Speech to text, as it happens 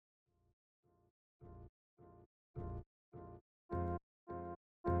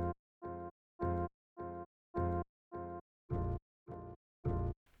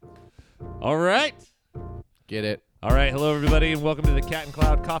All right. Get it? All right. Hello, everybody, and welcome to the Cat and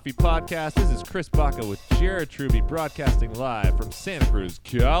Cloud Coffee Podcast. This is Chris Baca with Jared Truby broadcasting live from Santa Cruz,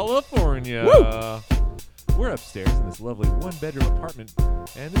 California. Woo! We're upstairs in this lovely one-bedroom apartment,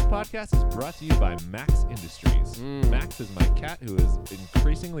 and this podcast is brought to you by Max Industries. Max is my cat who is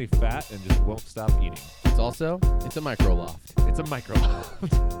increasingly fat and just won't stop eating. It's a micro loft. It's a micro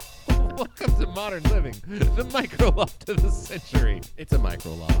loft. Welcome to modern living, the micro loft of the century. It's a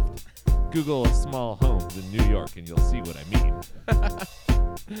micro loft. Google small homes in New York and you'll see what I mean.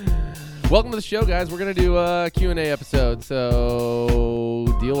 Welcome to the show, guys. We're going to do a Q&A episode, so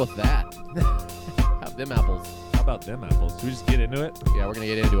deal with that. Have them apples. How about them apples? Should we just get into it? Yeah, we're going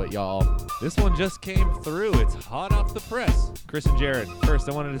to get into it, y'all. This one just came through. It's hot off the press. Chris and Jared, first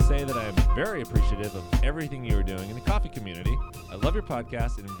I wanted to say that I am very appreciative of everything you are doing in the coffee community. I love your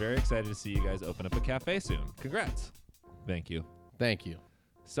podcast and I'm very excited to see you guys open up a cafe soon. Congrats. Thank you. Thank you.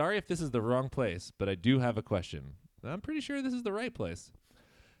 Sorry if this is the wrong place, but I do have a question. I'm pretty sure this is the right place.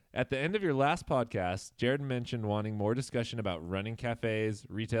 At the end of your last podcast, Jared mentioned wanting more discussion about running cafes,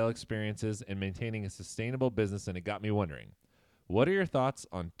 retail experiences, and maintaining a sustainable business, and it got me wondering. What are your thoughts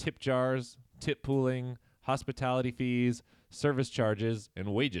on tip jars, tip pooling, hospitality fees, service charges,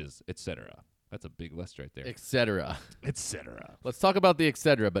 and wages, etc.? That's a big list right there. Etc. Etc. Let's talk about the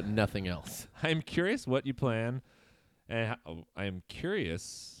etc., but nothing else. I'm curious what you plan, and I am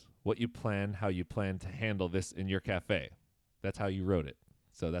curious what you plan, how you plan to handle this in your cafe. That's how you wrote it.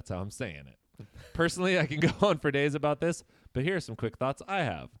 So that's how I'm saying it. Personally, I can go on for days about this, but here are some quick thoughts I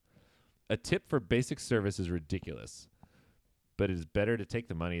have. A tip for basic service is ridiculous, but it is better to take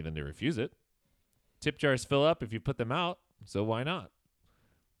the money than to refuse it. Tip jars fill up if you put them out, so why not?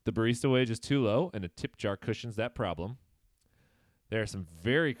 The barista wage is too low, and a tip jar cushions that problem. There are some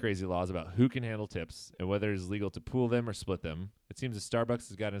very crazy laws about who can handle tips and whether it is legal to pool them or split them. It seems that Starbucks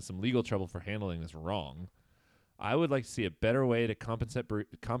has gotten in some legal trouble for handling this wrong. I would like to see a better way to compensate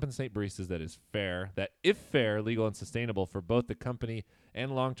baristas that is fair, that if fair, legal and sustainable for both the company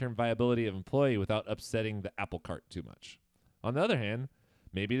and long-term viability of employee without upsetting the apple cart too much. On the other hand,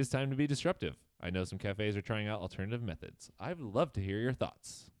 maybe it is time to be disruptive. I know some cafes are trying out alternative methods. I'd love to hear your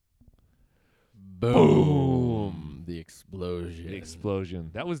thoughts. Boom. The explosion. The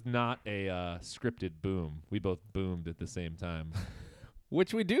explosion. That was not a scripted boom. We both boomed at the same time.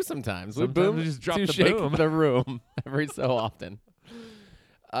 Which we do sometimes. We Sometimes boom we just drop to the shake boom. the room every so often.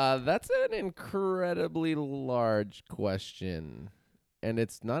 That's an incredibly large question, and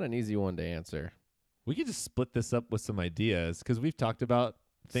it's not an easy one to answer. We could just split this up with some ideas because we've talked about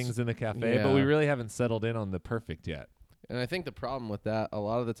things in the cafe, but Yeah. we really haven't settled in on the perfect yet. And I think the problem with that a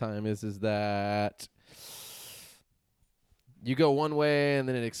lot of the time is that you go one way and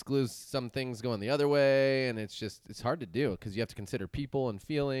then it excludes some things going the other way, and it's hard to do because you have to consider people and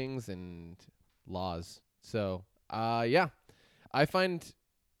feelings and laws. So, yeah, I find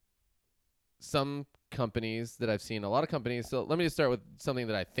some companies that I've seen, a lot of companies. So let me just start with something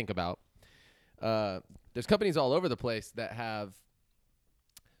that I think about. There's companies all over the place that have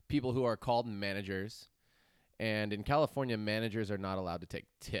people who are called managers. And in California, managers are not allowed to take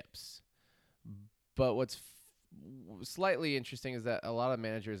tips. But what's slightly interesting is that a lot of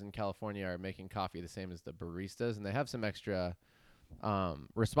managers in California are making coffee the same as the baristas, and they have some extra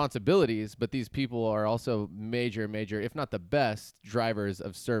responsibilities, but these people are also major, if not the best, drivers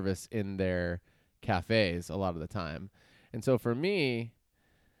of service in their cafes a lot of the time. And so for me,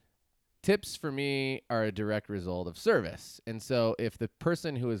 tips for me are a direct result of service. And so if the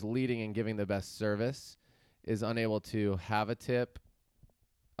person who is leading and giving the best service is unable to have a tip,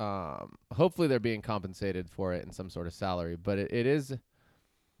 hopefully they're being compensated for it in some sort of salary. But it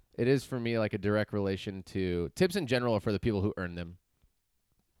is for me like a direct relation to tips in general are for the people who earn them.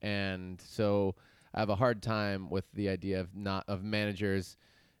 And so I have a hard time with the idea of managers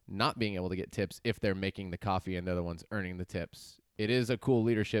not being able to get tips if they're making the coffee and they're the ones earning the tips. It is a cool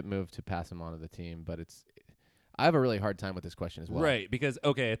leadership move to pass them on to the team, but I have a really hard time with this question as well. Right, because,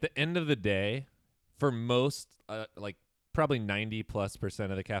 okay, at the end of the day, for most, probably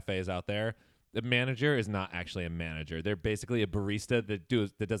 90+% of the cafes out there, the manager is not actually a manager. They're basically a barista that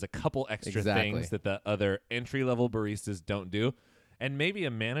does a couple extra things that the other entry-level baristas don't do. And maybe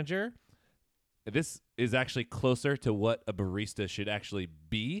a manager, this is actually closer to what a barista should actually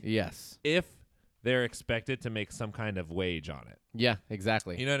be. Yes. If they're expected to make some kind of wage on it. Yeah,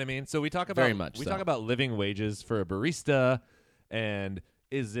 exactly. You know what I mean? So we talk about Very much we so. talk about living wages for a barista, and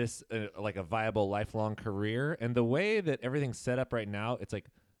is this like a viable lifelong career? And the way that everything's set up right now, it's like,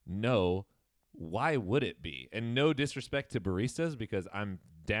 no, why would it be? And no disrespect to baristas, because I'm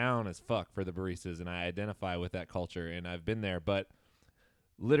down as fuck for the baristas and I identify with that culture and I've been there, but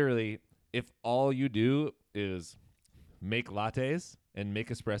literally if all you do is make lattes and make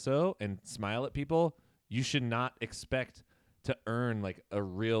espresso and smile at people, you should not expect to earn like a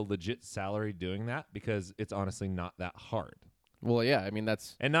real legit salary doing that, because it's honestly not that hard. Well, yeah, I mean,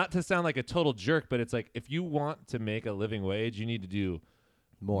 that's And not to sound like a total jerk, but it's like, if you want to make a living wage, you need to do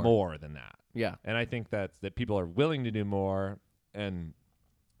more than that. Yeah. And I think that people are willing to do more, and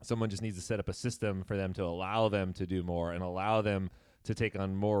someone just needs to set up a system for them to allow them to do more and allow them to take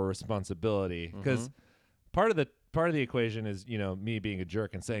on more responsibility. Because part of the equation is, me being a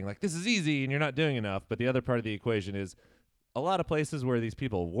jerk and saying like, this is easy and you're not doing enough. But the other part of the equation is a lot of places where these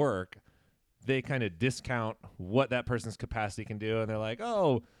people work, they kind of discount what that person's capacity can do. And they're like,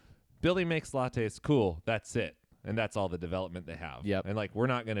 oh, Billy makes lattes. Cool. That's it. And that's all the development they have. Yep. And like, we're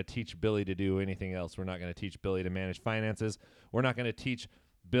not going to teach Billy to do anything else. We're not going to teach Billy to manage finances. We're not going to teach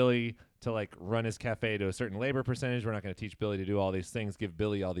Billy to like run his cafe to a certain labor percentage. We're not going to teach Billy to do all these things, give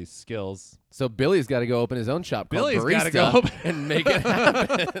Billy all these skills. So Billy's got to go open his own shop. Billy's got to go and make it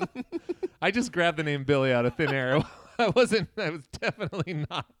happen. I just grabbed the name Billy out of thin air. I was definitely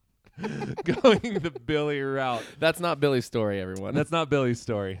not going the Billy route. That's not Billy's story, everyone. That's not Billy's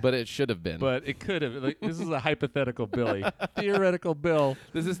story. But it should have been. But it could have. Like, this is a hypothetical Billy. Theoretical Bill.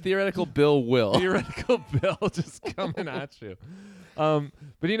 This is theoretical Bill Will. Theoretical Bill just coming at you.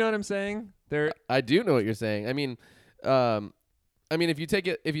 But you know what I'm saying? I do know what you're saying. I mean, if you take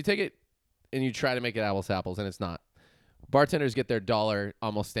it and you try to make it apples to apples, and it's not. Bartenders get their $1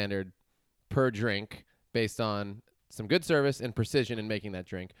 almost standard per drink based on some good service and precision in making that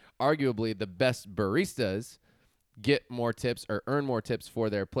drink. Arguably, the best baristas get more tips or earn more tips for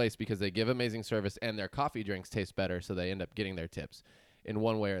their place because they give amazing service and their coffee drinks taste better, so they end up getting their tips in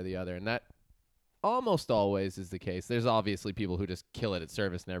one way or the other. And that almost always is the case. There's obviously people who just kill it at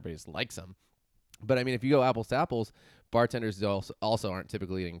service and everybody just likes them. But, I mean, if you go apples to apples, bartenders also aren't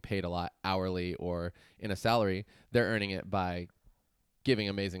typically getting paid a lot hourly or in a salary. They're earning it by giving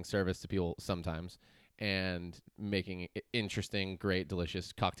amazing service to people sometimes and making interesting, great,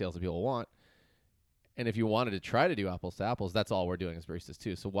 delicious cocktails that people want. And if you wanted to try to do apples to apples, that's all we're doing as baristas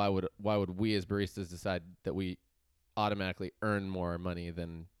too. So why would we as baristas decide that we automatically earn more money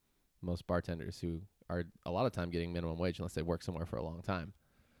than most bartenders who are a lot of time getting minimum wage unless they work somewhere for a long time?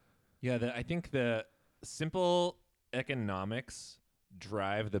 Yeah, I think the simple economics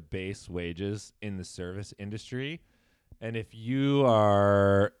drive the base wages in the service industry. And if you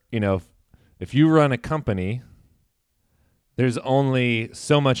are, if you run a company, there's only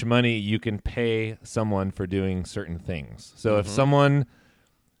so much money you can pay someone for doing certain things. So if someone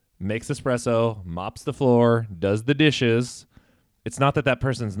makes espresso, mops the floor, does the dishes, it's not that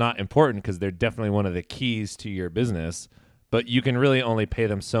person's not important, because they're definitely one of the keys to your business, but you can really only pay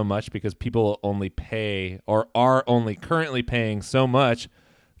them so much because people only pay or are only currently paying so much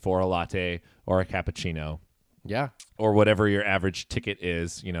for a latte or a cappuccino. Yeah. Or whatever your average ticket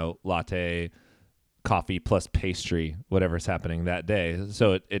is, latte, coffee plus pastry, whatever's happening that day.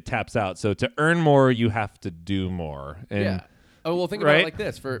 So it taps out. So to earn more, you have to do more. And yeah. Oh, well, think about it like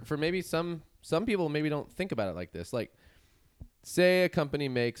this. For maybe some people maybe don't think about it like this. Like, say a company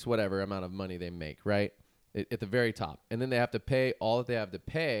makes whatever amount of money they make, right? At the very top. And then they have to pay all that they have to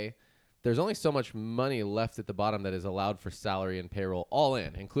pay. There's only so much money left at the bottom that is allowed for salary and payroll all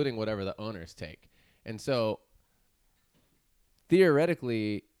in, including whatever the owners take. And so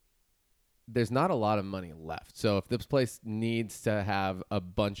theoretically, there's not a lot of money left. So if this place needs to have a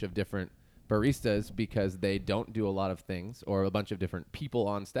bunch of different baristas because they don't do a lot of things, or a bunch of different people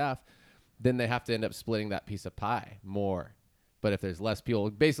on staff, then they have to end up splitting that piece of pie more. But if there's less people,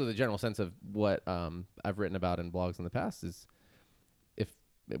 basically the general sense of what I've written about in blogs in the past is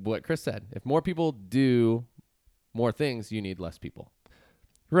what Chris said. If more people do more things, you need less people.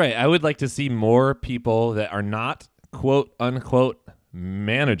 Right. I would like to see more people that are not quote unquote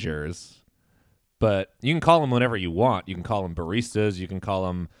managers, but you can call them whatever you want. You can call them baristas. You can call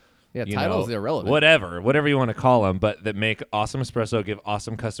them, titles irrelevant. Whatever you want to call them, but that make awesome espresso, give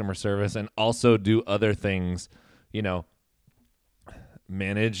awesome customer service, and also do other things,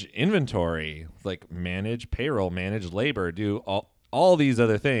 manage inventory, like manage payroll, manage labor, do all these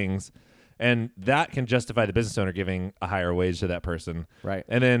other things. And that can justify the business owner giving a higher wage to that person. Right.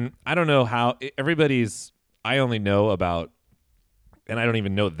 And then I don't know how I only know about, and I don't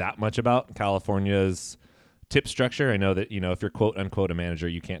even know that much about California's tip structure. I know that, if you're quote unquote a manager,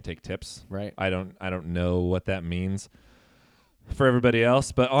 you can't take tips. Right. I don't know what that means for everybody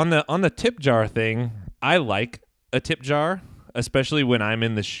else. But on the tip jar thing, I like a tip jar, especially when I'm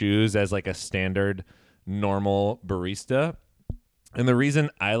in the shoes as like a standard normal barista. And the reason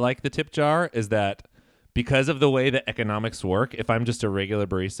I like the tip jar is that because of the way that economics work, if I'm just a regular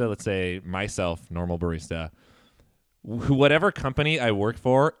barista, let's say myself, normal barista, whatever company I work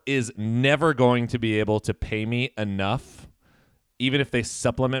for is never going to be able to pay me enough, even if they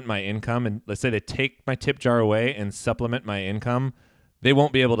supplement my income. And let's say they take my tip jar away and supplement my income, they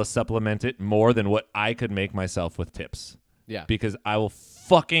won't be able to supplement it more than what I could make myself with tips. Yeah. Because I will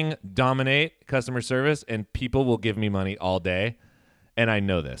fucking dominate customer service and people will give me money all day. And I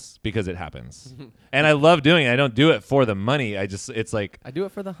know this because it happens. And I love doing it. I don't do it for the money. It's like, I do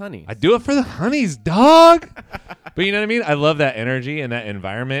it for the honey. I do it for the honeys, dog. But you know what I mean? I love that energy and that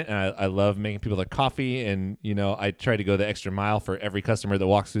environment. And I love making people their coffee. And, you know, I try to go the extra mile for every customer that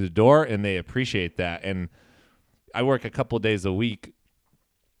walks through the door, and they appreciate that. And I work a couple days a week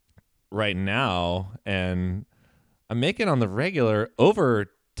right now, and I'm making on the regular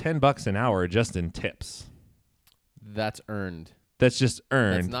over $10 an hour just in tips. That's earned. That's just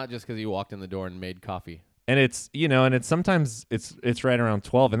earned. That's not just because you walked in the door and made coffee. And it's, you know, and it's sometimes it's right around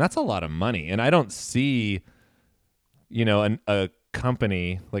 12, and that's a lot of money. And I don't see, you know, a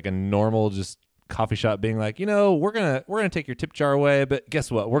company like a normal just coffee shop being like, you know, we're gonna take your tip jar away, but guess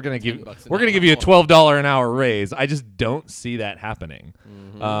what? We're gonna give you a $12 an hour raise. I just don't see that happening.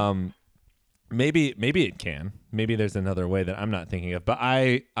 Mm-hmm. Maybe it can. Maybe there's another way that I'm not thinking of. But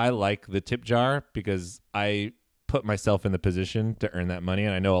I like the tip jar because I put myself in the position to earn that money,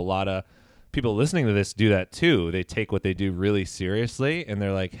 and I know a lot of people listening to this do that too. They take what they do really seriously, and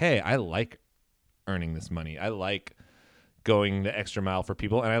they're like, hey, I like earning this money. I like going the extra mile for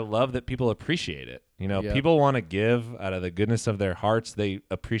people, and I love that people appreciate it. You know, people want to give out of the goodness of their hearts. They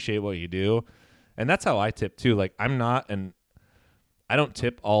appreciate what you do, and that's how I tip too. Like, I don't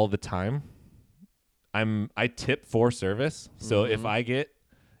tip all the time. I tip for service. So if I get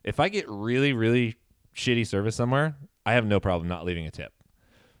really, really shitty service somewhere, I have no problem not leaving a tip.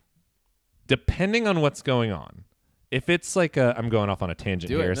 Depending on what's going on. If it's like I'm going off on a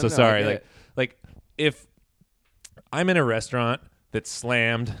tangent here, so sorry. Like if I'm in a restaurant that's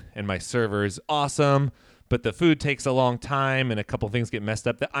slammed and my server is awesome, but the food takes a long time and a couple things get messed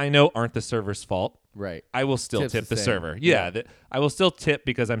up that I know aren't the server's fault. Right. I will still tip the server. Yeah. I will still tip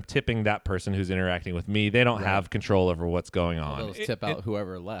because I'm tipping that person who's interacting with me. They don't have control over what's going on. They'll tip out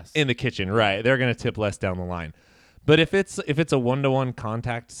whoever less. In the kitchen, right. They're going to tip less down the line. But if it's a one-to-one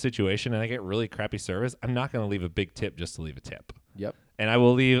contact situation and I get really crappy service, I'm not going to leave a big tip just to leave a tip. Yep. And I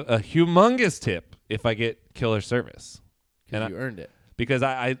will leave a humongous tip if I get killer service. Because you earned it. Because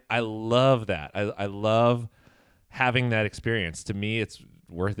I love that. I love having that experience. To me, it's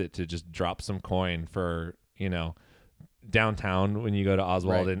worth it to just drop some coin for, you know, downtown when you go to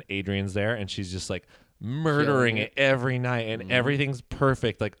Oswald and Adrian's there, and she's just like murdering it every night, and everything's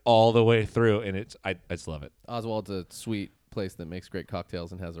perfect like all the way through, and I just love it. Oswald's a sweet place that makes great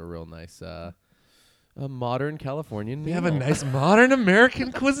cocktails and has a real nice a modern Californian meal. Have a nice modern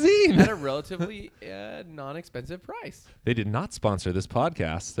American cuisine at a relatively non-expensive price. They did not sponsor this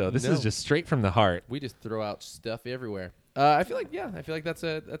podcast, so this is just straight from the heart. We just throw out stuff everywhere. I feel like that's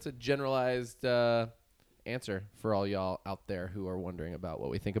a generalized answer for all y'all out there who are wondering about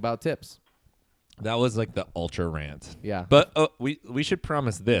what we think about tips. That was like the ultra rant. Yeah. But we should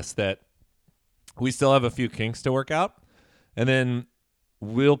promise this, that we still have a few kinks to work out, and then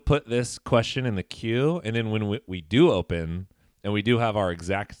we'll put this question in the queue, and then when we do open and we do have our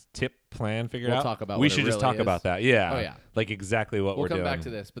exact tip plan figured out, talk about we what should it just really talk is. about that. Yeah. Oh, yeah. Like exactly what we're doing. We'll come back to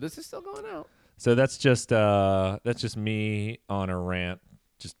this, but this is still going out. So that's just me on a rant.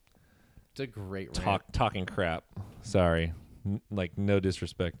 Just it's a great rant. Talking crap. Sorry. Like no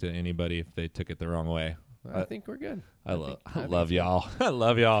disrespect to anybody if they took it the wrong way. I think we're good. I love y'all. I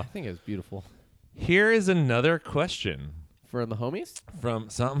love y'all. I think it was beautiful. Here is another question. For the homies? From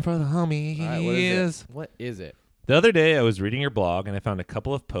Something for the Homies. All right, what is it? The other day, I was reading your blog, and I found a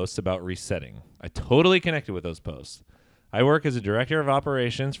couple of posts about resetting. I totally connected with those posts. I work as a director of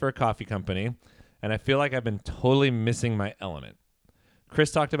operations for a coffee company, and I feel like I've been totally missing my element.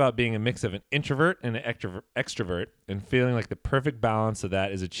 Chris talked about being a mix of an introvert and an extrovert, and feeling like the perfect balance of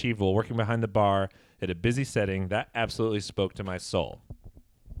that is achieved while working behind the bar at a busy setting. That absolutely spoke to my soul.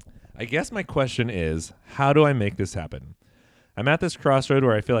 I guess my question is, how do I make this happen? I'm at this crossroad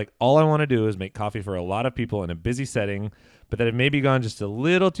where I feel like all I want to do is make coffee for a lot of people in a busy setting, but that I've maybe gone just a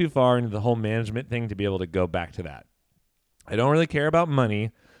little too far into the whole management thing to be able to go back to that. I don't really care about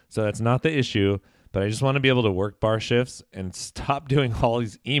money, so that's not the issue, but I just want to be able to work bar shifts and stop doing all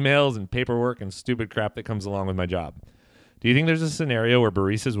these emails and paperwork and stupid crap that comes along with my job. Do you think there's a scenario where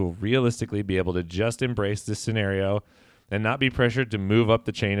baristas will realistically be able to just embrace this scenario and not be pressured to move up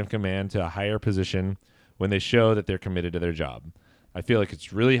the chain of command to a higher position when they show that they're committed to their job? I feel like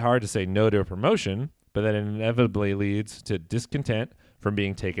it's really hard to say no to a promotion, but that inevitably leads to discontent from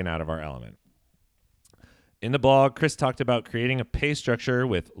being taken out of our element. In the blog, Chris talked about creating a pay structure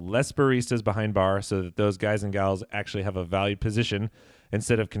with less baristas behind bar so that those guys and gals actually have a valued position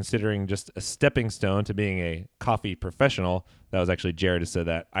instead of considering just a stepping stone to being a coffee professional. That was actually Jared who said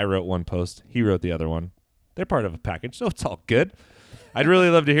that. I wrote one post. He wrote the other one. They're part of a package, so it's all good. I'd really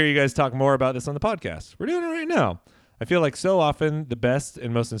love to hear you guys talk more about this on the podcast. We're doing it right now. I feel like so often the best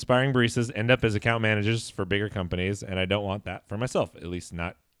and most inspiring baristas end up as account managers for bigger companies, and I don't want that for myself, at least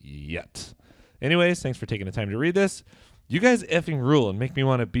not yet. Anyways, thanks for taking the time to read this. You guys effing rule and make me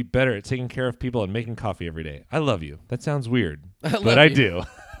want to be better at taking care of people and making coffee every day. I love you. That sounds weird, but I do.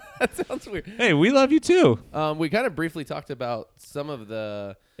 That sounds weird. Hey, we love you too. We kind of briefly talked about some of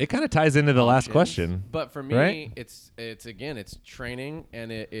the It kind of ties into the last options, question. but for me, right? it's training,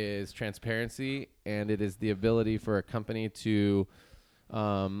 and it is transparency, and it is the ability for a company to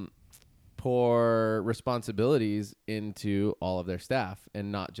pour responsibilities into all of their staff,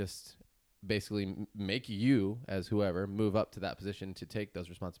 and not just basically make you as whoever move up to that position to take those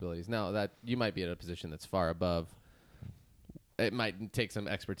responsibilities. Now that you might be at a position that's far above, it might take some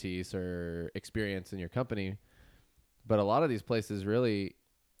expertise or experience in your company, but a lot of these places really,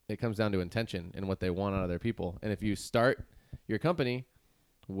 it comes down to intention and what they want out of their people. And if you start your company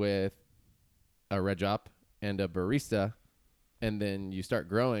with a red drop and a barista, and then you start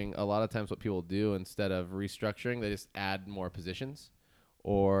growing, a lot of times what people do, instead of restructuring, they just add more positions,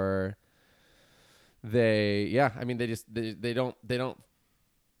 or they don't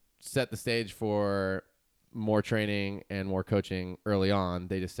set the stage for more training and more coaching early on.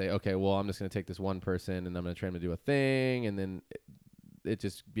 They just say, okay, well, I'm just going to take this one person and I'm going to train them to do a thing. And then it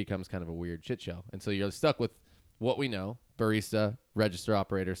just becomes kind of a weird shit show. And so you're stuck with what we know: barista, register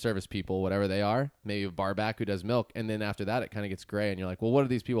operator, service people, whatever they are, maybe a bar back who does milk. And then after that, it kind of gets gray and you're like, well, what do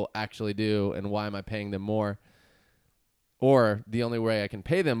these people actually do? And why am I paying them more? Or the only way I can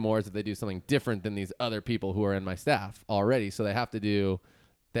pay them more is if they do something different than these other people who are in my staff already. So they have to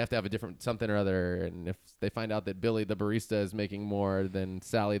have a different something or other. And if they find out that Billy the barista is making more than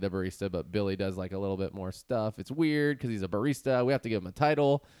Sally the barista, but Billy does like a little bit more stuff, it's weird because he's a barista. We have to give him a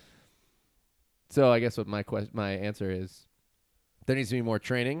title. So I guess what my answer is, there needs to be more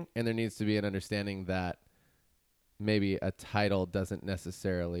training, and there needs to be an understanding that maybe a title doesn't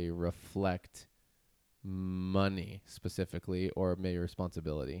necessarily reflect money specifically, or maybe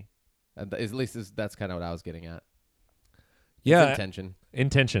responsibility. And at least that's kind of what I was getting at. Yeah, It's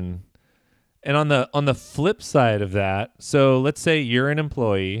intention. And on the flip side of that, so let's say you're an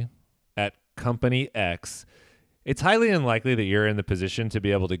employee at company X. It's highly unlikely that you're in the position to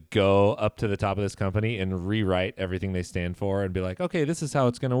be able to go up to the top of this company and rewrite everything they stand for and be like, okay, this is how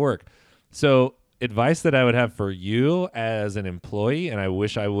it's going to work. So advice that I would have for you as an employee, and I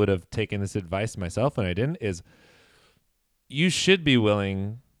wish I would have taken this advice myself and I didn't, is you should be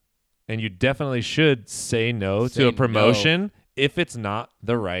willing, and you definitely should say no to a promotion if it's not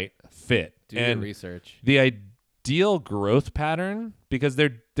the right fit. Do your research. The ideal growth pattern, because there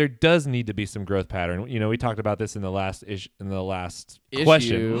does need to be some growth pattern. You know, we talked about this in the last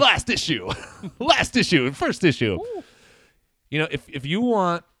question. Last issue. First issue. Ooh. You know, if you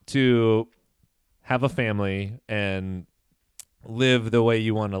want to have a family and live the way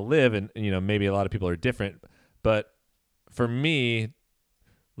you want to live, and you know, maybe a lot of people are different, but for me,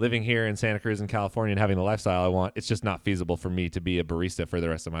 living here in Santa Cruz in California and having the lifestyle I want, it's just not feasible for me to be a barista for the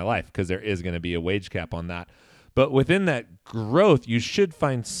rest of my life, because there is going to be a wage cap on that. But within that growth, you should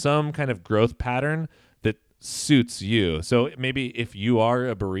find some kind of growth pattern that suits you. So maybe if you are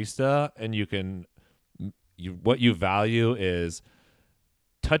a barista and what you value is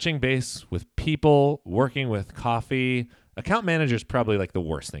touching base with people, working with coffee, account manager is probably like the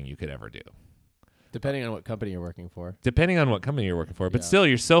worst thing you could ever do. Depending on what company you're working for. But still,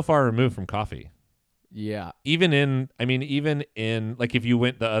 you're so far removed from coffee. Yeah. Even in like if you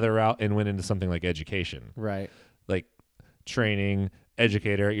went the other route and went into something like education. Right. Like training,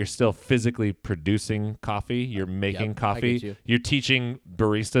 educator, you're still physically producing coffee. You're making coffee. You're teaching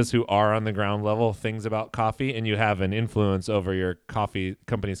baristas who are on the ground level things about coffee, and you have an influence over your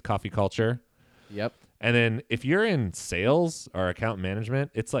company's coffee culture. Yep. And then if you're in sales or account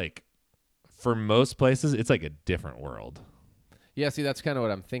management, it's like, for most places, it's like a different world. Yeah, see, that's kind of what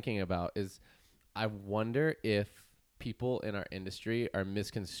I'm thinking about, is I wonder if people in our industry are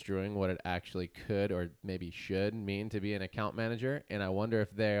misconstruing what it actually could or maybe should mean to be an account manager. And I wonder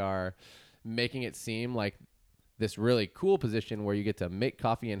if they are making it seem like this really cool position where you get to make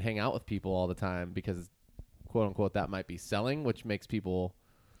coffee and hang out with people all the time because, quote unquote, that might be selling, which makes people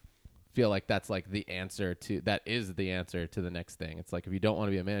feel like that's like the answer to the next thing. It's like if you don't want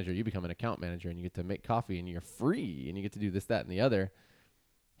to be a manager, you become an account manager and you get to make coffee and you're free and you get to do this, that, and the other.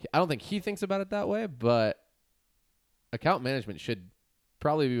 I don't think he thinks about it that way, but account management should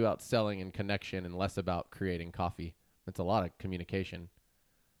probably be about selling and connection and less about creating coffee. It's a lot of communication.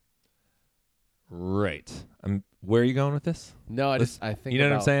 Right. Where are you going with this? No, I think you know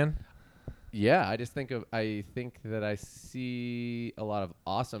what I'm saying? Yeah, I think that I see a lot of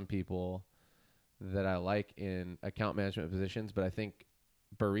awesome people that I like in account management positions, but I think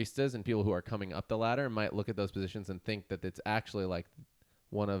baristas and people who are coming up the ladder might look at those positions and think that it's actually like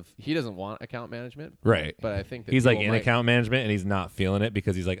he doesn't want account management. Right. But I think that he's like in account management and he's not feeling it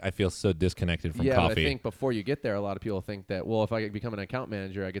because he's like, I feel so disconnected from coffee. But I think before you get there, a lot of people think that, well, if I become an account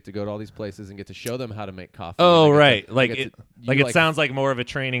manager, I get to go to all these places and get to show them how to make coffee. Oh, right. It sounds like more of a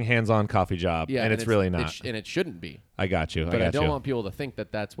training hands-on coffee job. Yeah, and it's really not. And it shouldn't be. I got you. But I don't want people to think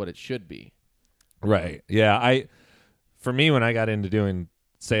that that's what it should be. Right. Yeah. For me, when I got into doing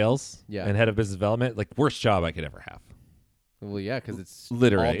sales and head of business development, like worst job I could ever have. Well, yeah, because it's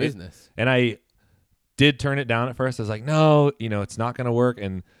literally all business. And I did turn it down at first. I was like, no, it's not going to work.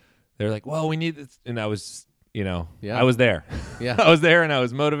 And they're like, well, we need this. And I was, I was there. Yeah. I was there and I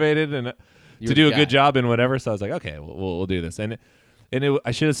was motivated and to do a good job in whatever. So I was like, okay, we'll do this. And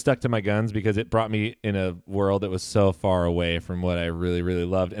I should have stuck to my guns because it brought me in a world that was so far away from what I really, really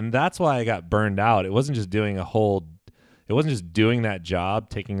loved. And that's why I got burned out. It wasn't just doing that job,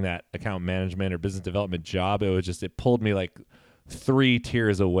 taking that account management or business development job. It pulled me like 3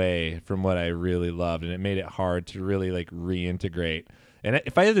 tiers away from what I really loved. And it made it hard to really like reintegrate. And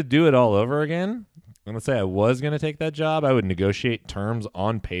if I had to do it all over again, I'm going to say I was going to take that job, I would negotiate terms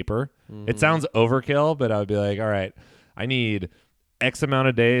on paper. Mm-hmm. It sounds overkill, but I would be like, all right, I need X amount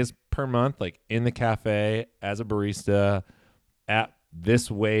of days per month, like in the cafe as a barista at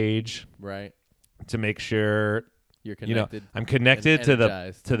this wage. Right. To make sure you're connected. I'm connected to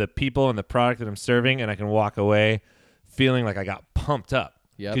the people and the product that I'm serving, and I can walk away feeling like I got pumped up.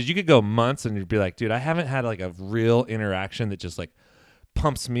 Yeah. Because you could go months and you'd be like, dude, I haven't had like a real interaction that just like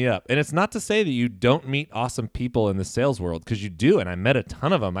pumps me up. And it's not to say that you don't meet awesome people in the sales world, because you do, and I met a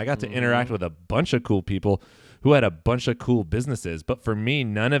ton of them. I got to interact with a bunch of cool people who had a bunch of cool businesses. But for me,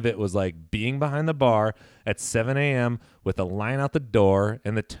 none of it was like being behind the bar at 7 a.m. with a line out the door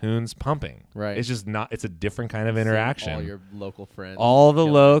and the tunes pumping. Right. It's just not, it's a different kind of interaction. All your local friends. All the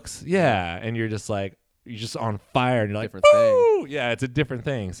lokes. Yeah. And you're just like, you're just on fire. And you're like, woo! Yeah, it's a different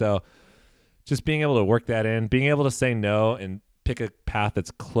thing. So just being able to work that in, being able to say no and pick a path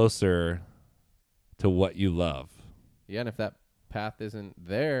that's closer to what you love. Yeah. And if that path isn't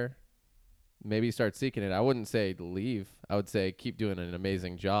there, maybe start seeking it. I wouldn't say leave. I would say keep doing an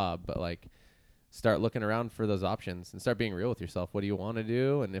amazing job, but like start looking around for those options and start being real with yourself. What do you want to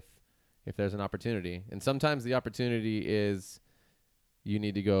do? And if there's an opportunity, and sometimes the opportunity is you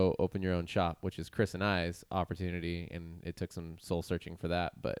need to go open your own shop, which is Chris and I's opportunity. And it took some soul searching for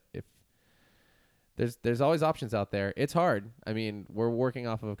that. But if there's always options out there, it's hard. I mean, we're working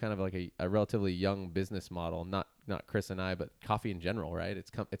off of kind of like a relatively young business model, not Chris and I, but coffee in general, right?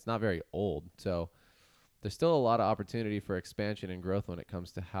 It's not very old. So there's still a lot of opportunity for expansion and growth when it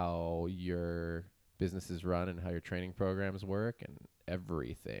comes to how your business is run and how your training programs work and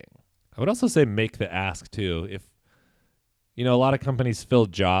everything. I would also say make the ask too. If, a lot of companies fill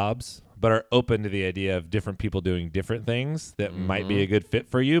jobs, but are open to the idea of different people doing different things that might be a good fit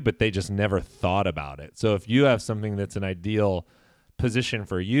for you, but they just never thought about it. So if you have something that's an ideal position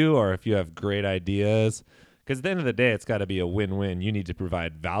for you, or if you have great ideas, because at the end of the day, it's got to be a win-win. You need to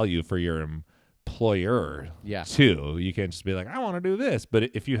provide value for your employer too. You can't just be like, I want to do this.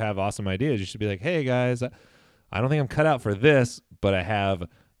 But if you have awesome ideas, you should be like, hey guys, I don't think I'm cut out for this, but I have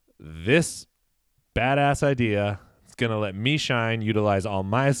this badass idea. It's going to let me shine, utilize all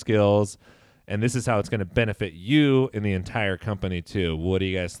my skills, and this is how it's going to benefit you and the entire company too. What do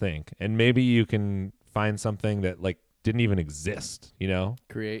you guys think? And maybe you can find something that like didn't even exist,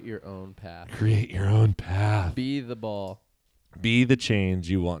 Create your own path. Create your own path. Be the ball. Be the change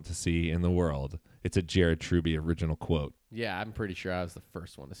you want to see in the world. It's a Jared Truby original quote. Yeah, I'm pretty sure I was the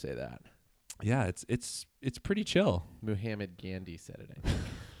first one to say that. Yeah, it's pretty chill. Muhammad Gandhi said it, I think.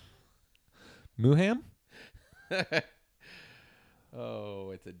 Muham?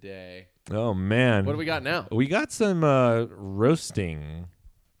 Oh, it's a day. Oh, man. What do we got now? We got some roasting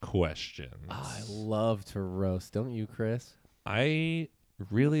questions. Oh, I love to roast. Don't you, Chris? I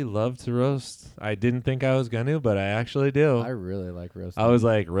really love to roast. I didn't think I was going to, but I actually do. I really like roasting. I was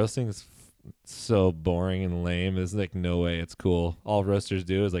like, roasting is so boring and lame. There's like no way it's cool. All roasters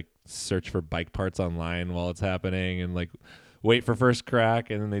do is like search for bike parts online while it's happening and like wait for first crack,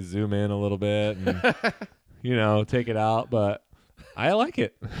 and then they zoom in a little bit and, take it out. But I like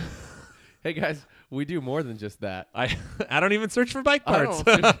it. Hey, guys, we do more than just that. I don't even search for bike parts.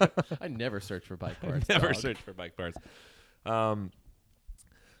 I never search for bike parts. Never dog. search for bike parts.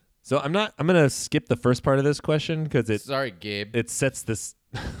 So I'm gonna skip the first part of this question because Sorry, Gabe. it sets this.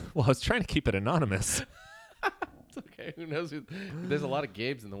 Well, I was trying to keep it anonymous. It's okay. Who knows? There's a lot of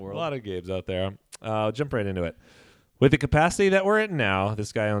Gabes in the A world. lot of Gabes out there. I'll jump right into it. With the capacity that we're at now,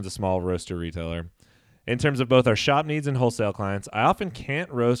 this guy owns a small roaster retailer. In terms of both our shop needs and wholesale clients, I often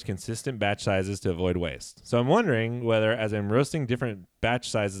can't roast consistent batch sizes to avoid waste. So I'm wondering whether, as I'm roasting different batch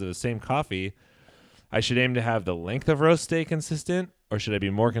sizes of the same coffee, I should aim to have the length of roast stay consistent, or should I be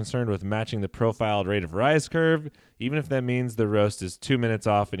more concerned with matching the profiled rate of rise curve, even if that means the roast is 2 minutes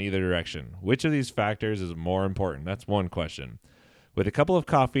off in either direction? Which of these factors is more important? That's one question. With a couple of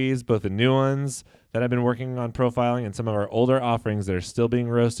coffees, both the new ones that I've been working on profiling and some of our older offerings that are still being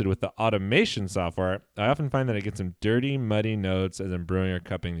roasted with the automation software, I often find that I get some dirty, muddy notes as I'm brewing or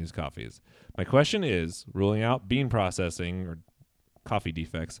cupping these coffees. My question is, ruling out bean processing or coffee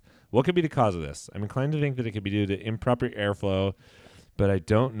defects, what could be the cause of this? I'm inclined to think that it could be due to improper airflow, but I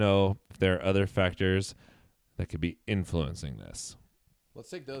don't know if there are other factors that could be influencing this. Let's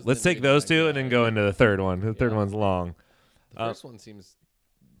take those. Let's take those two and then go into the third one. The third one's long. The first one seems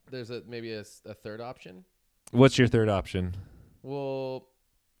there's maybe a third option. What's your third option? Well,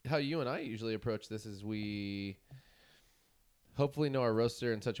 how you and I usually approach this is we hopefully know our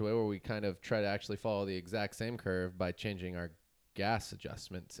roaster in such a way where we kind of try to actually follow the exact same curve by changing our gas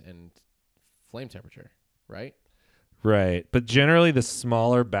adjustments and flame temperature, right? Right. But generally the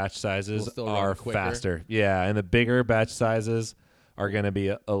smaller batch sizes Will still run are quicker. faster. Yeah, and the bigger batch sizes are going to be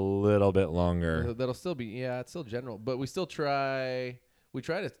a little bit longer. That'll still be, it's still general, but we still try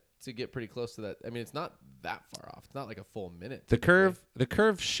to get pretty close to that. I mean, it's not that far off. It's not like a full minute. The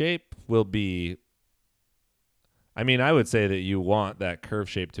curve shape will be, I mean, I would say that you want that curve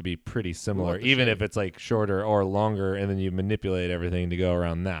shape to be pretty similar, even if it's like shorter or longer, and then you manipulate everything to go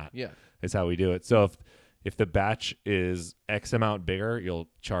around that. Yeah. Is how we do it. So if the batch is X amount bigger, you'll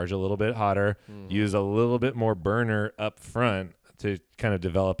charge a little bit hotter, use a little bit more burner up front to kind of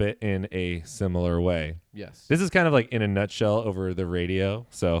develop it in a similar way. Yes. This is kind of like in a nutshell over the radio.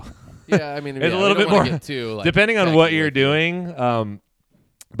 So Yeah, I mean, it's a little bit more depending on what you're doing.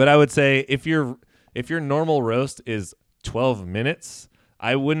 But I would say if your normal roast is 12 minutes,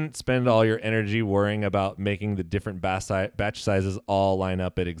 I wouldn't spend all your energy worrying about making the different batch sizes all line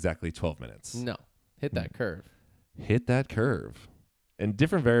up at exactly 12 minutes. No. Hit that curve. Hit that curve. And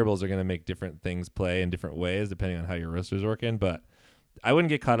different variables are going to make different things play in different ways depending on how your roaster's working. But I wouldn't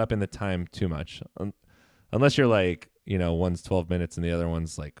get caught up in the time too much. Unless you're like, one's 12 minutes and the other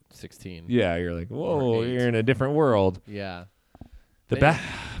one's like 16. Yeah, you're like, whoa, you're in a different world. Yeah. The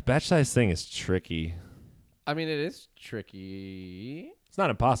batch size thing is tricky. I mean, it is tricky. It's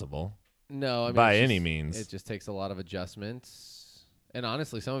not impossible. No, I mean, by any means. It just takes a lot of adjustments. And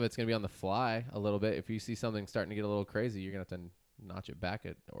honestly, some of it's going to be on the fly a little bit. If you see something starting to get a little crazy, you're going to have to notch it back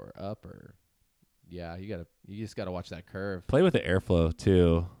or up you just got to watch that curve. Play with the airflow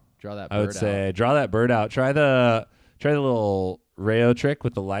too. Draw that bird I would say draw that bird out. Try the little Rayo trick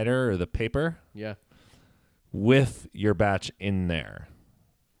with the lighter or the paper. Yeah. With your batch in there.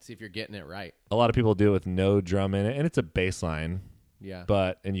 See if you're getting it right. A lot of people do it with no drum in it, and it's a baseline.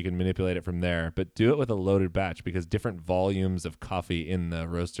 Yeah. And you can manipulate it from there. But do it with a loaded batch because different volumes of coffee in the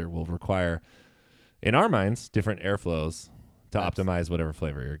roaster will require, in our minds, different airflows to optimize whatever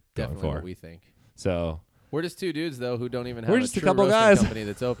flavor you're going definitely for. What we think. So we're just two dudes though who don't even have we're just a a couple roasting guys company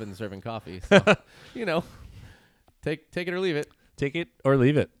that's open serving coffee. So, take it or leave it. Take it or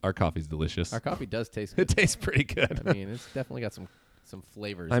leave it. Our coffee's delicious. Our coffee does taste It good. tastes pretty good. I mean, it's definitely got some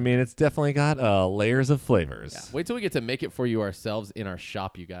flavors. I mean, it's definitely got layers of flavors. Yeah. Wait till we get to make it for you ourselves in our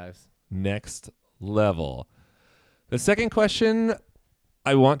shop, you guys. Next level. The second question,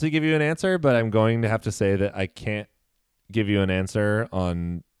 I want to give you an answer, but I'm going to have to say that I can't give you an answer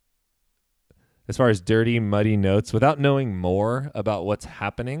on as far as dirty, muddy notes without knowing more about what's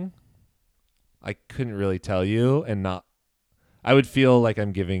happening. I couldn't really tell you I would feel like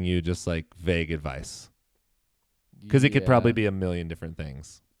I'm giving you just like vague advice. Because it could probably be a million different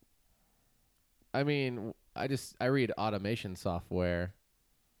things. I mean, I read automation software,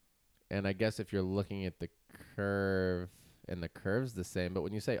 and I guess if you're looking at the curve and the curve's the same, but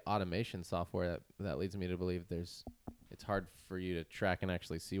when you say automation software, that leads me to believe it's hard for you to track and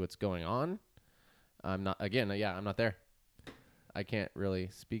actually see what's going on. I'm not there. I can't really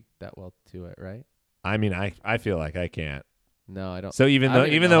speak that well to it, right? I mean, I feel like I can't. No, I don't. So even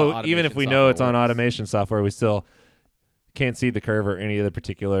if we know it's on automation software, we still can't see the curve or any of the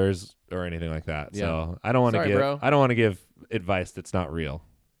particulars or anything like that. Yeah. So I don't want to Sorry, give bro. I don't want to give advice that's not real.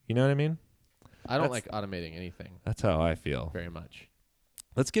 You know what I mean? I don't That's- like automating anything That's how I feel. very much.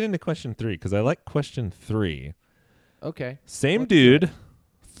 Let's get into question 3 because I like question 3. Okay. Same Let's do dude.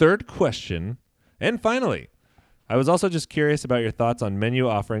 Third question. And finally, I was also just curious about your thoughts on menu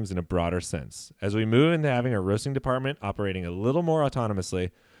offerings in a broader sense. As we move into having a roasting department operating a little more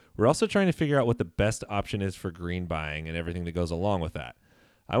autonomously, we're also trying to figure out what the best option is for green buying and everything that goes along with that.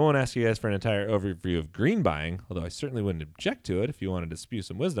 I won't ask you guys for an entire overview of green buying, although I certainly wouldn't object to it if you wanted to spew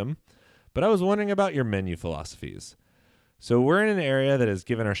some wisdom, but I was wondering about your menu philosophies. So we're in an area that has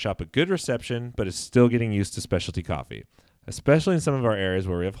given our shop a good reception, but is still getting used to specialty coffee, especially in some of our areas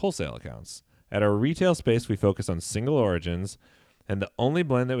where we have wholesale accounts. At our retail space, we focus on single origins, and the only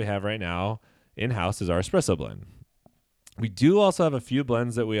blend that we have right now in-house is our espresso blend. We do also have a few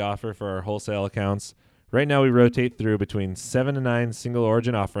blends that we offer for our wholesale accounts. Right now, we rotate through between 7 to 9 single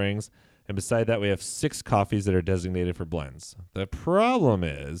origin offerings, and beside that, we have 6 coffees that are designated for blends. The problem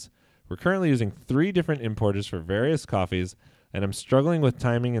is we're currently using 3 different importers for various coffees, and I'm struggling with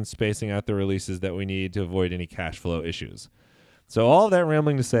timing and spacing out the releases that we need to avoid any cash flow issues. So all of that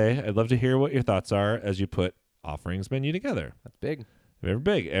rambling to say, I'd love to hear what your thoughts are as you put offerings menu together. That's big. They're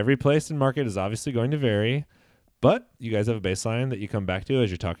big. Every place and market is obviously going to vary, but you guys have a baseline that you come back to as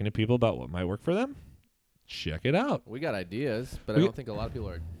you're talking to people about what might work for them. Check it out. We got ideas, but We- I don't think a lot of people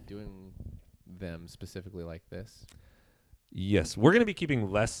are doing them specifically like this. Yes, we're going to be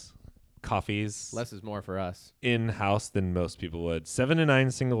keeping less coffees Less is more for us. in-house than most people would. 7 to 9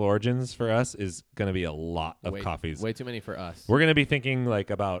 single origins for us is going to be a lot of coffees. Way too many for us. We're going to be thinking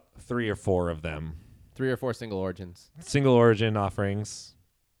like about 3 or 4 of them. 3 or 4 single origins. Single origin offerings,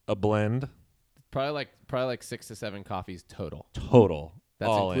 a blend, Probably like 6 to 7 coffees total. total. That's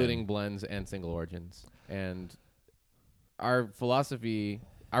all including in. blends and single origins. And our philosophy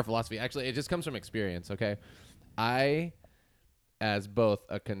actually, it just comes from experience, okay? I, as both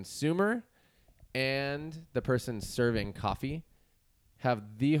a consumer and the person serving coffee,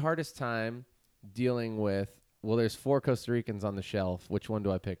 have the hardest time dealing with, well, there's 4 Costa Ricans on the shelf. Which one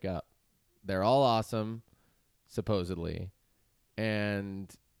do I pick up? They're all awesome, supposedly.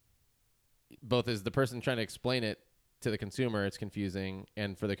 And both as the person trying to explain it to the consumer, it's confusing.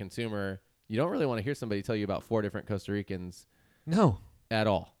 And for the consumer, you don't really want to hear somebody tell you about 4 different Costa Ricans No, at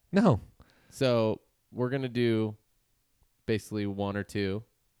all. no. So we're going to do basically 1 or 2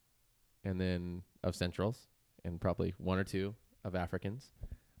 and then of Centrals and probably 1 or 2 of Africans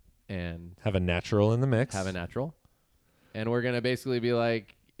and Have a natural in the mix. have a natural. And we're going to basically be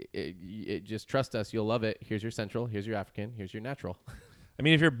like, just trust us. You'll love it. Here's your Central. Here's your African. Here's your natural. I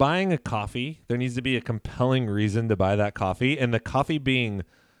mean, if you're buying a coffee, there needs to be a compelling reason to buy that coffee. And the coffee being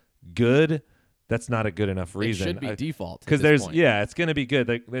good, that's not a good enough reason. It should be default. Because at this there's, point. yeah, it's going to be good.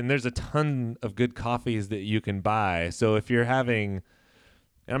 Like, and there's a ton of good coffees that you can buy. So if you're having,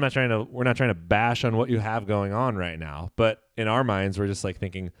 and we're not trying to bash on what you have going on right now, but in our minds, we're just like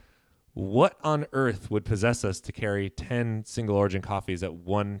thinking, what on earth would possess us to carry 10 single origin coffees at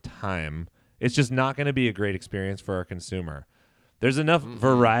one time? It's just not going to be a great experience for our consumer. There's enough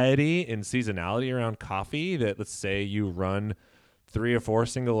variety and seasonality around coffee that, let's say you run 3 or 4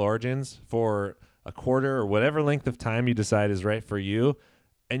 single origins for a quarter or whatever length of time you decide is right for you,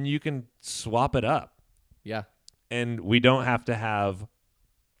 and you can swap it up. Yeah. And we don't have to have,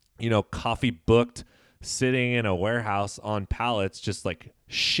 coffee booked sitting in a warehouse on pallets, just like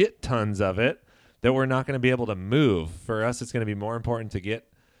shit tons of it that we're not going to be able to move. For us, it's going to be more important to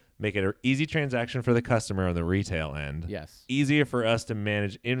make it an easy transaction for the customer on the retail end. Yes. Easier for us to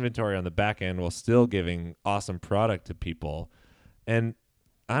manage inventory on the back end while still giving awesome product to people. And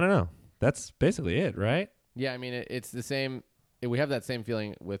I don't know. That's basically it, right? Yeah, I mean, it's the same. We have that same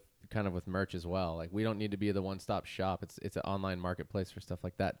feeling with merch as well. Like, we don't need to be the one-stop shop. It's an online marketplace for stuff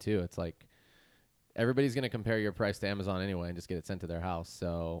like that too. It's like everybody's going to compare your price to Amazon anyway and just get it sent to their house.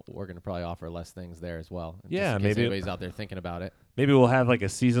 So we're going to probably offer less things there as well. Yeah, just in case maybe anybody's out there thinking about it. Maybe we'll have like a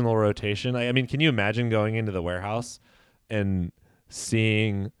seasonal rotation. I mean, can you imagine going into the warehouse and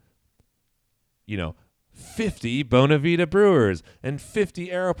seeing, 50 Bonavita brewers and 50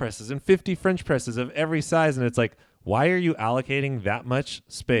 AeroPresses and 50 French presses of every size? And it's like, why are you allocating that much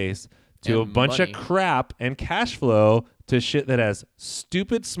space to And a bunch money. of crap and cash flow to shit that has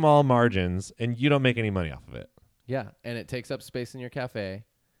stupid small margins and you don't make any money off of it? Yeah, and it takes up space in your cafe.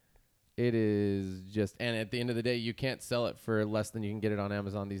 It is just, and at the end of the day, you can't sell it for less than you can get it on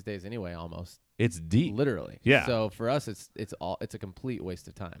Amazon these days anyway, almost. It's deep. Literally. Yeah. So for us, it's a complete waste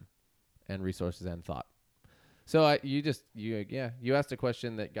of time and resources and thought. So you asked a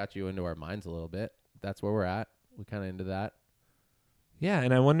question that got you into our minds a little bit. That's where we're at. we kind of into that. Yeah,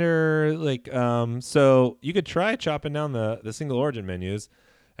 and I wonder, like, so you could try chopping down the single origin menus,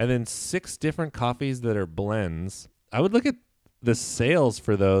 and then 6 different coffees that are blends. I would look at the sales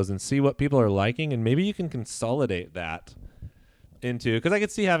for those and see what people are liking, and maybe you can consolidate that into, because I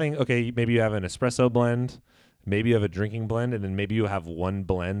could see having, okay, maybe you have an espresso blend, maybe you have a drinking blend, and then maybe you have one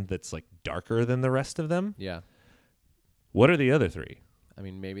blend that's like darker than the rest of them. Yeah. What are the other 3? I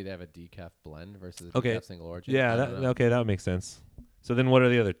mean, maybe they have a decaf blend versus a Okay. decaf single origin. Yeah, I don't know. okay, that would make sense. So then what are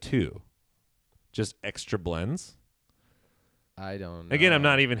the other 2? Just extra blends? I don't know. Again, I'm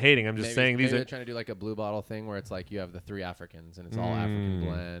not even hating. I'm just Maybe- saying maybe these they're are. trying to do like a blue bottle thing where it's like you have the 3 Africans and it's all African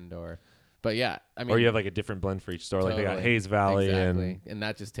blend, but yeah, I mean, Or you have like a different blend for each store. Like they got Totally. Hayes Valley exactly, and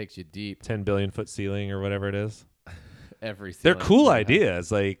that just takes you deep. 10 billion foot ceiling or whatever it is. Every They're ceiling cool that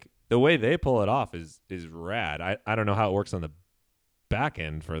ideas. Like the way they pull it off is rad. I don't know how it works on the back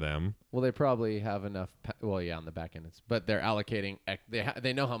end for them. Well, they probably have enough. Well, yeah, on the back end, but they're allocating.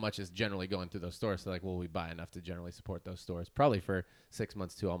 They know how much is generally going through those stores. So like, well, we buy enough to generally support those stores, probably for 6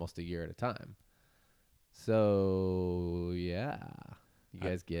 months to almost a year at a time. So yeah, you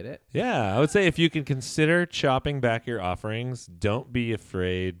guys get it. Yeah, I would say if you can consider chopping back your offerings, don't be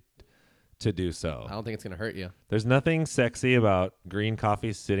afraid to do so. I don't think it's gonna hurt you. There's nothing sexy about green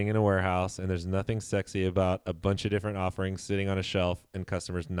coffee sitting in a warehouse, and there's nothing sexy about a bunch of different offerings sitting on a shelf and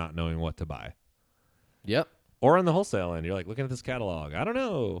customers not knowing what to buy. Yep. Or on the wholesale end, you're like looking at this catalog. I don't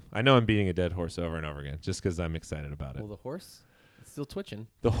know. I know I'm beating a dead horse over and over again just because I'm excited about it. Well, the horse, it's still twitching.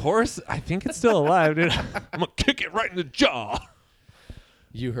 The horse, I think it's still alive, dude. I'm going to kick it right in the jaw.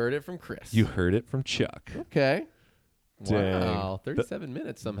 You heard it from Chris. You heard it from Chuck. Okay. Dang. Wow, 37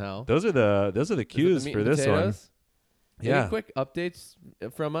 minutes somehow. Those are the Is it the cues meat for and this one. potatoes? Yeah. Any quick updates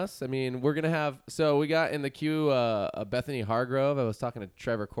from us? I mean, we're going to have, so we got in the queue Bethany Hargrove. I was talking to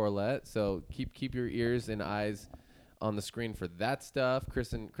Trevor Corlett. So keep your ears and eyes on the screen for that stuff.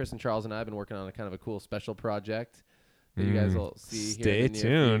 Chris and Charles and I have been working on a kind of a cool special project that you guys will see here in the Stay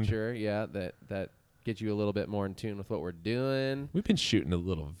near tuned. future. Yeah, that gets you a little bit more in tune with what we're doing. We've been shooting a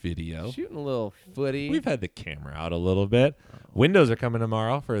little video. Shooting a little footy. We've had the camera out a little bit. Windows are coming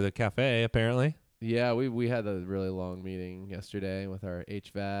tomorrow for the cafe, apparently. Yeah, we had a really long meeting yesterday with our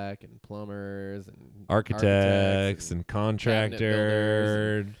HVAC and plumbers and Architects and cabinet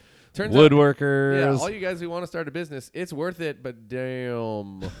contractor, builders. Turns out, woodworkers. yeah, all you guys who want to start a business, it's worth it, but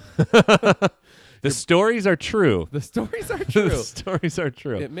damn. The stories are true. The stories are The true. stories are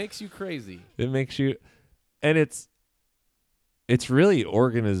true. It makes you crazy. It makes you, and it's really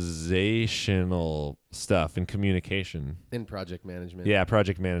organizational stuff and communication. In project management. Yeah,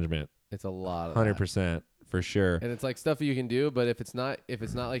 project management, It's a lot of 100% for sure. And it's like stuff you can do, but if it's not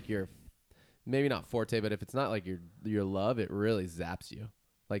like your, maybe not forte, but if it's not like your love, it really zaps you.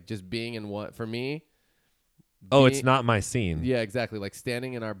 Like just being in one, for me. Oh, it's not my scene. Yeah, exactly. Like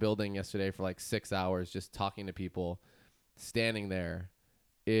standing in our building yesterday for like 6 hours, just talking to people, standing there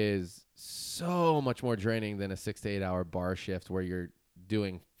is so much more draining than a 6 to 8 hour bar shift where you're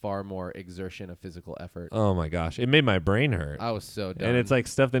doing far more exertion of physical effort. Oh my gosh, it made my brain hurt. I was so done. And it's like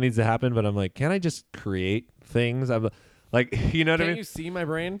stuff that needs to happen, but I'm like, can I just create things? I'm like, you know what I Can mean? you see my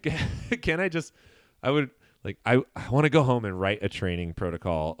brain? Can I just? I would like. I want to go home and write a training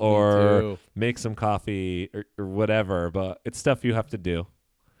protocol Me or too. make some coffee or whatever. But it's stuff you have to do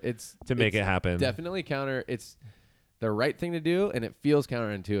It's to make it's it happen. Definitely it's the right thing to do, and it feels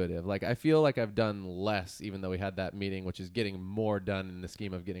counterintuitive. Like I feel like I've done less, even though we had that meeting, which is getting more done in the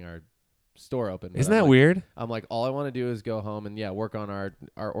scheme of getting our store open. But Isn't I'm that like- weird? I'm like, all I want to do is go home and work on our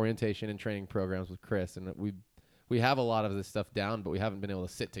orientation and training programs with Chris, and we have a lot of this stuff down, but we haven't been able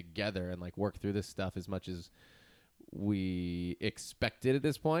to sit together and like work through this stuff as much as we expected at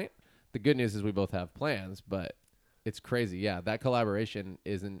this point. The good news is we both have plans, but it's crazy. Yeah, that collaboration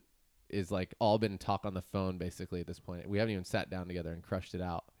is like all been talk on the phone basically at this point. We haven't even sat down together and crushed it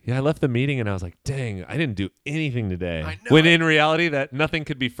out. Yeah, I left the meeting and I was like, dang, I didn't do anything today. I know When it. in reality, that nothing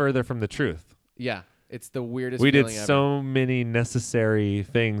could be further from the truth. Yeah, it's the weirdest. We did feeling ever. so many necessary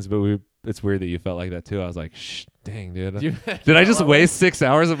things, but it's weird that you felt like that too. I was like, shh, dang, dude. Did I just waste 6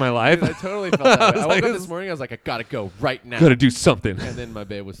 hours of my life? Dude, I totally felt that. I way. was I like, woke up this- this morning. I was like, I gotta go right now. Gotta do something. And then my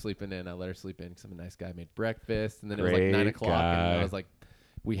babe was sleeping in. I let her sleep in because I'm a nice guy. Made breakfast, and then it was like Great 9 o'clock, and guy. I was like,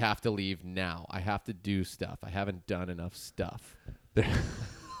 we have to leave now. I have to do stuff. I haven't done enough stuff.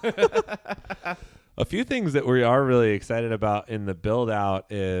 A few things that we are really excited about in the build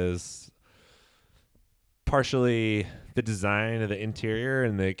out is partially the design of the interior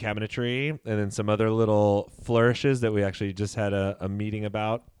and the cabinetry, and then some other little flourishes that we actually just had a meeting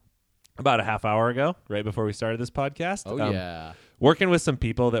about a half hour ago, right before we started this podcast. Oh yeah. working with some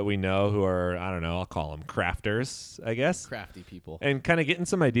people that we know who are, I don't know, I'll call them crafters, I guess. Crafty people. And kind of getting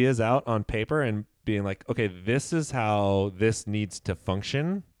some ideas out on paper and being like, okay, this is how this needs to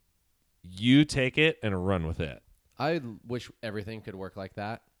function. You take it and run with it. I wish everything could work like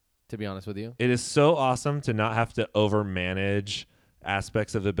that, to be honest with you. It is so awesome to not have to overmanage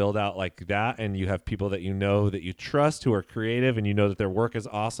aspects of the build out like that. And you have people that you know that you trust who are creative and you know that their work is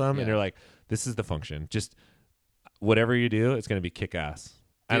awesome. Yeah. And you're like, this is the function. Just whatever you do, it's going to be kick ass.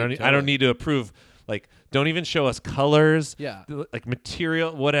 I Dude, don't totally. need to approve. Like, don't even show us colors, Yeah. like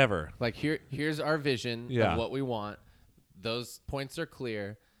material, whatever. Like here's our vision Yeah. of what we want. Those points are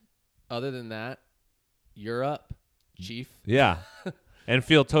clear. Other than that, you're up, chief. Yeah. And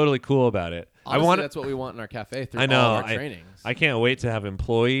feel totally cool about it. Honestly, that's what we want in our cafe through I know. all of our trainings. I can't wait to have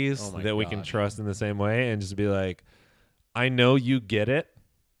employees Oh my that we can God. trust in the same way and just be like, I know you get it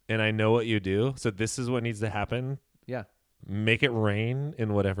and I know what you do. So this is what needs to happen. Yeah. Make it rain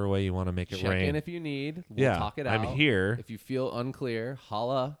in whatever way you want to make it Check rain. in if you need. We'll yeah. talk it out. I'm here. If you feel unclear,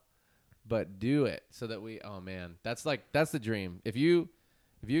 holla, but do it so that we. Oh man, that's the dream. If you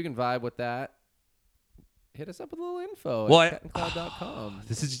can vibe with that, hit us up with a little info Well, at catandcloud.com.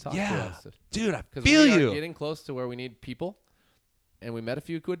 This is Talk to yeah, us. dude. I 'Cause feel we are you. getting close to where we need people, and we met a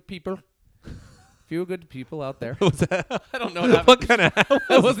few good people. Few good people out there. What was that? I don't know what happened. What kind of?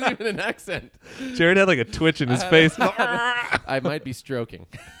 That wasn't even an accent. Jared had like a twitch in his face. I might be stroking.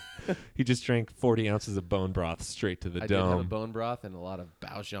 He just drank 40 ounces of bone broth straight to the I did have a dome, bone broth and a lot of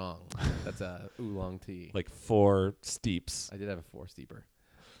baozhong. That's a oolong tea. like 4 steeps. I did have a 4-steeper.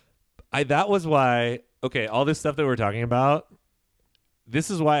 That was why. Okay, all this stuff that we're talking about. This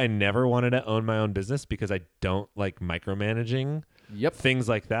is why I never wanted to own my own business because I don't like micromanaging. Yep. Things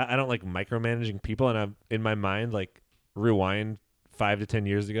like that. I don't like micromanaging people. And I'm in my mind, like rewind 5 to 10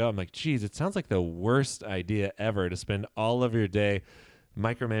 years ago. I'm like, geez, it sounds like the worst idea ever to spend all of your day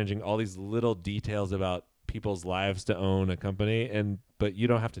micromanaging all these little details about people's lives to own a company. But you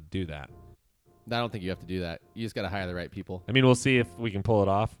don't have to do that. I don't think you have to do that. You just got to hire the right people. I mean, we'll see if we can pull it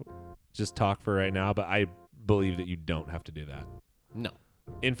off. Just talk for right now. But I believe that you don't have to do that. No.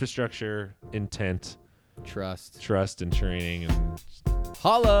 Infrastructure, intent, Trust. and training and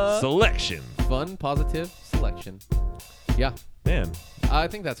Holla. selection. Fun, positive selection. Yeah. Man, I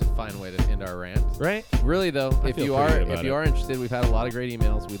think that's a fine way to end our rant. right? Really though, I if feel you pretty are good about it. interested, we've had a lot of great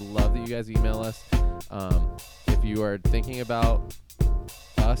emails. We love that you guys email us. If you are thinking about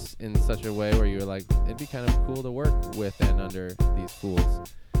us in such a way where you're like, it'd be kind of cool to work with and under these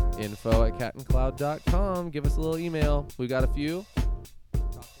fools, info@catandcloud.com. Give us a little email. We got a few.